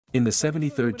In the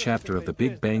 73rd chapter of the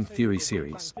Big Bang Theory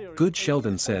series, Good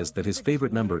Sheldon says that his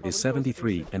favorite number is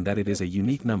 73 and that it is a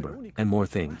unique number, and more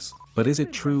things. But is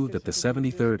it true that the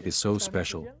 73rd is so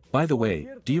special? By the way,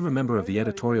 do you remember of the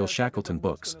editorial Shackleton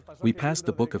books? We passed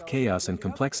the book of Chaos and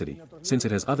Complexity, since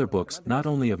it has other books not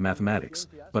only of mathematics,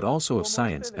 but also of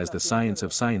science as the science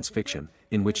of science fiction,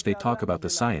 in which they talk about the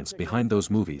science behind those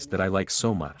movies that I like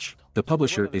so much. The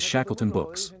publisher is Shackleton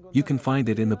Books. You can find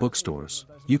it in the bookstores.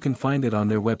 You can find it on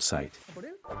their website.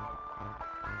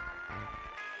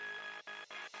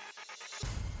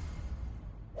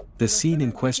 The scene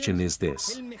in question is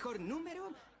this. El mejor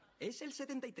número es el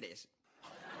 73.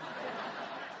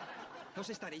 Os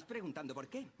estaréis preguntando por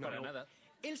qué. Para nada.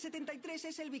 El 73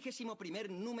 es el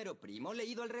 21º número primo,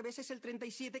 leído al revés es el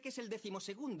 37, que es el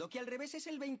 12º, que al revés es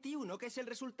el 21, que es el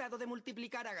resultado de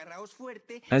multiplicar, agarraos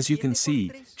fuerte. As you can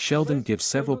see, Sheldon gives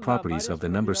several properties of the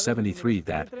number 73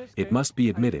 that, it must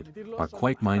be admitted, are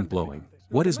quite mind-blowing.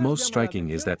 What is most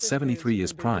striking is that 73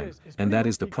 is prime, and that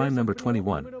is the prime number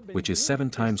 21, which is 7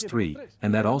 times 3,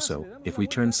 and that also, if we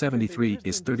turn 73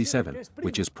 is 37,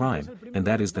 which is prime, and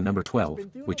that is the number 12,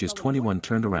 which is 21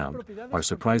 turned around, are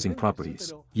surprising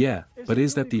properties. Yeah, but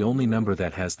is that the only number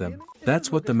that has them? That's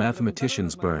what the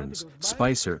mathematicians Burns,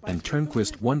 Spicer and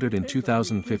Turnquist wondered in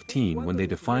 2015 when they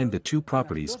defined the two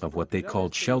properties of what they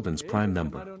called Sheldon's prime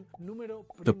number.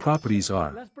 The properties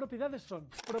are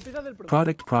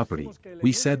product property.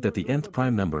 We said that the nth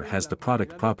prime number has the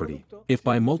product property, if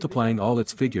by multiplying all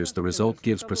its figures the result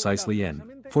gives precisely n.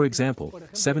 For example,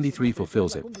 73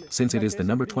 fulfills it, since it is the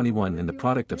number 21 and the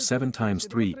product of 7 times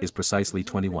 3 is precisely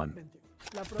 21.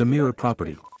 The mirror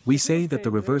property. We say that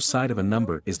the reverse side of a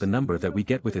number is the number that we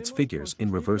get with its figures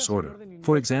in reverse order.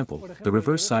 For example, the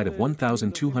reverse side of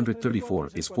 1234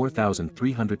 is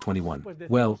 4321.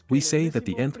 Well, we say that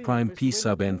the nth prime p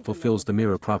sub n fulfills the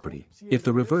mirror property. If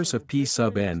the reverse of p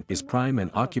sub n is prime and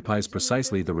occupies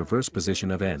precisely the reverse position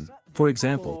of n, for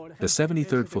example, the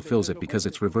 73rd fulfills it because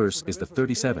its reverse is the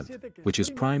 37th, which is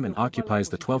prime and occupies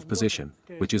the 12th position,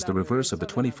 which is the reverse of the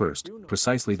 21st,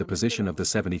 precisely the position of the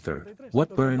 73rd.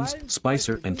 What Burns,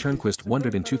 Spicer and Turnquist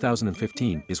wondered in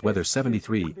 2015 is whether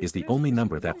 73 is the only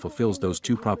number that fulfills those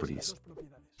two properties.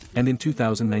 And in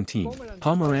 2019,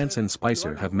 Pomerantz and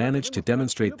Spicer have managed to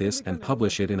demonstrate this and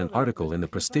publish it in an article in the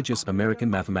prestigious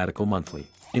American Mathematical Monthly.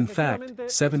 In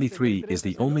fact, 73 is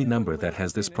the only number that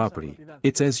has this property.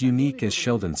 It's as unique as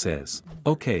Sheldon says.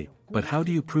 Okay, but how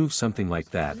do you prove something like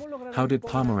that? How did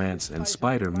Pomerantz and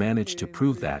Spicer manage to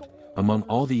prove that, among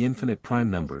all the infinite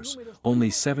prime numbers, only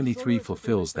 73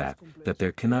 fulfills that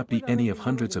there cannot be any of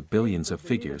hundreds of billions of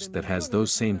figures that has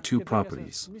those same two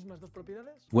properties?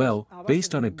 Well,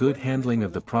 based on a good handling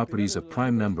of the properties of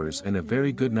prime numbers and a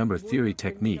very good number theory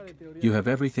technique, you have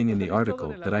everything in the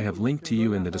article that I have linked to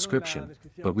you in the description,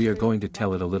 but we are going to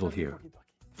tell it a little here.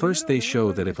 First, they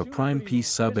show that if a prime p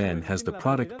sub n has the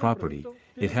product property,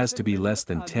 it has to be less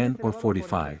than 10 or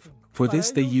 45. For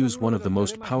this they use one of the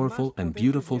most powerful and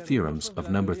beautiful theorems of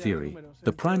number theory,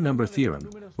 the prime number theorem,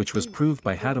 which was proved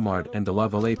by Hadamard and de la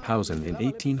Vallée-Pouzin in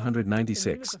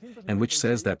 1896, and which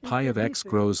says that pi of x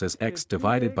grows as x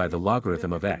divided by the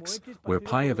logarithm of x, where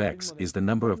pi of x is the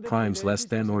number of primes less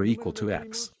than or equal to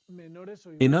x.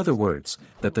 In other words,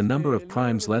 that the number of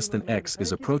primes less than x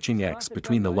is approaching x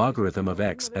between the logarithm of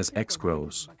x as x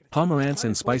grows. Pomerantz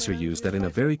and Spicer use that in a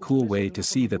very cool way to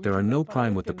see that there are no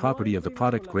prime with the property of the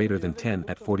product greater than 10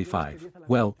 at 45.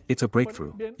 Well, it's a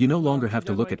breakthrough. You no longer have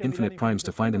to look at infinite primes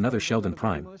to find another Sheldon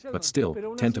prime, but still,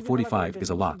 10 to 45 is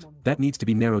a lot. That needs to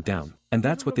be narrowed down. And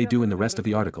that's what they do in the rest of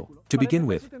the article. To begin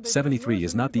with, 73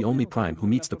 is not the only prime who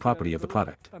meets the property of the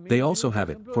product. They also have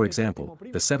it, for example,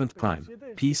 the 7th prime,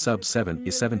 p sub 7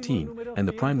 is 17, and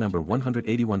the prime number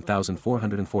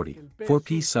 181,440. For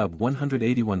p sub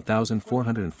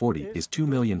 181,440 is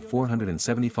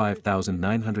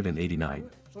 2,475,989.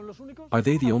 Are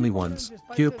they the only ones?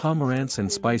 Here Pomerantz and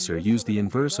Spicer use the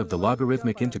inverse of the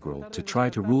logarithmic integral to try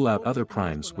to rule out other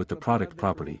primes with the product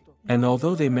property. And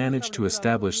although they manage to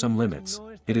establish some limits,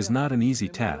 it is not an easy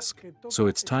task, so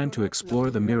it's time to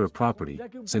explore the mirror property,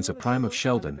 since a prime of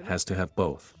Sheldon has to have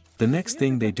both. The next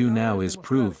thing they do now is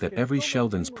prove that every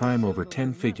Sheldon's prime over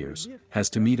 10 figures has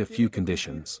to meet a few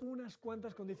conditions.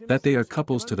 That they are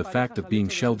couples to the fact of being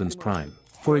Sheldon's prime.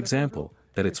 For example,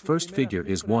 that its first figure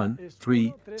is 1,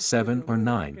 3, 7 or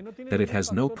 9, that it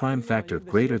has no prime factor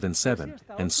greater than 7,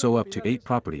 and so up to 8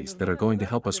 properties that are going to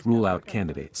help us rule out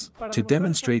candidates. To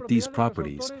demonstrate these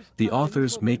properties, the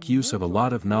authors make use of a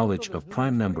lot of knowledge of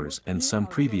prime numbers and some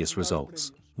previous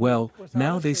results. Well,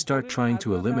 now they start trying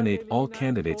to eliminate all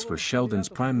candidates for Sheldon's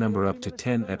prime number up to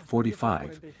 10 at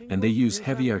 45, and they use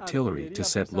heavy artillery to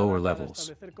set lower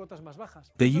levels.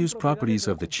 They use properties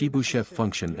of the Chebyshev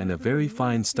function and a very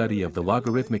fine study of the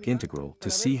logarithmic integral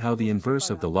to see how the inverse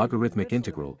of the logarithmic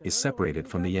integral is separated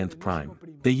from the nth prime.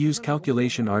 They use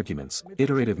calculation arguments,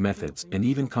 iterative methods, and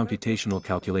even computational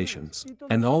calculations.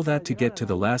 And all that to get to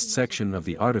the last section of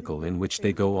the article in which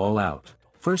they go all out.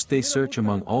 First they search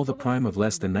among all the prime of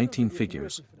less than 19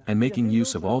 figures, and making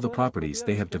use of all the properties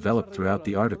they have developed throughout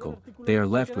the article, they are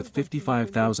left with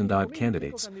 55,000 odd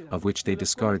candidates, of which they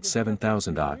discard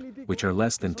 7,000 odd, which are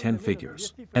less than 10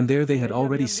 figures. And there they had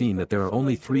already seen that there are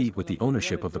only 3 with the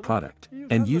ownership of the product.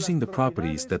 And using the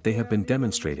properties that they have been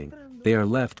demonstrating, they are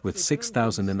left with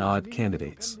 6,000 and odd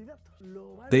candidates.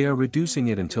 They are reducing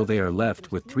it until they are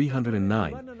left with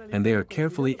 309, and they are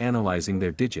carefully analyzing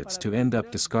their digits to end up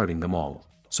discarding them all.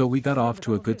 So we got off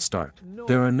to a good start.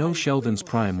 There are no Sheldon's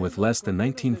prime with less than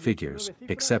 19 figures,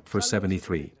 except for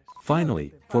 73.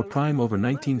 Finally, for prime over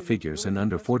 19 figures and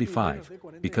under 45,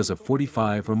 because of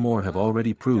 45 or more have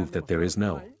already proved that there is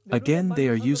no. Again they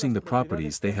are using the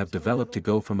properties they have developed to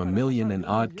go from 1,000,000 and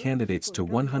odd candidates to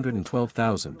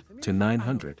 112,000, to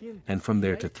 900, and from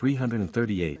there to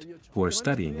 338, who are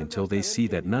studying until they see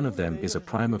that none of them is a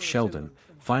prime of Sheldon,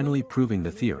 finally proving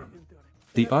the theorem.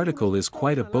 The article is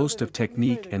quite a boast of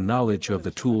technique and knowledge of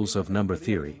the tools of number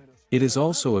theory. It is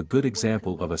also a good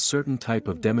example of a certain type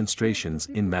of demonstrations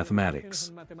in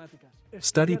mathematics.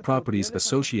 Study properties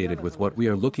associated with what we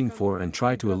are looking for and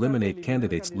try to eliminate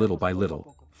candidates little by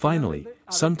little. Finally,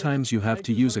 sometimes you have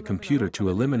to use a computer to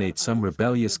eliminate some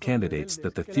rebellious candidates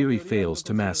that the theory fails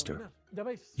to master.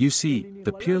 You see,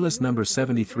 the peerless number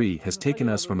 73 has taken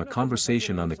us from a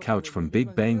conversation on the couch from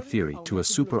Big Bang Theory to a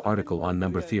super article on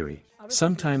number theory.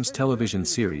 Sometimes television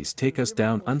series take us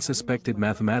down unsuspected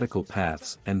mathematical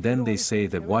paths and then they say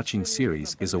that watching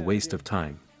series is a waste of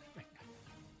time.